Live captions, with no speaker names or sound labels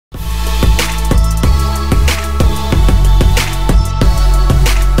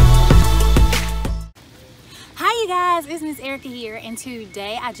it's Miss Erica here, and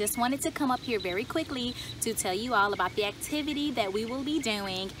today I just wanted to come up here very quickly to tell you all about the activity that we will be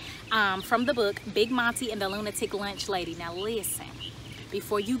doing from the book Big Monty and the Lunatic Lunch Lady. Now listen,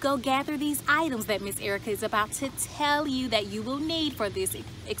 before you go gather these items that Miss Erica is about to tell you that you will need for this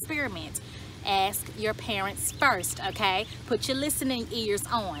experiment, ask your parents first, okay? Put your listening ears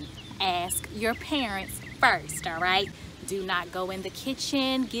on. Ask your parents first, all right? Do not go in the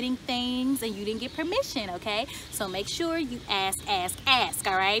kitchen getting things and you didn't get permission, okay? So make sure you ask,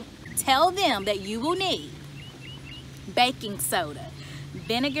 all right? Tell them that you will need baking soda,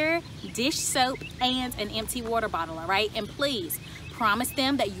 vinegar, dish soap, and an empty water bottle, all right? And please promise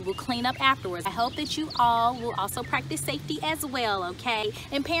them that you will clean up afterwards. I hope that you all will also practice safety as well, okay?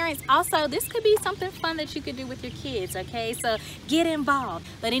 And parents, also, this could be something fun that you could do with your kids, okay? So get involved.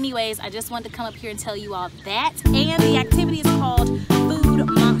 But anyways, I just wanted to come up here and tell you all that. And the activity is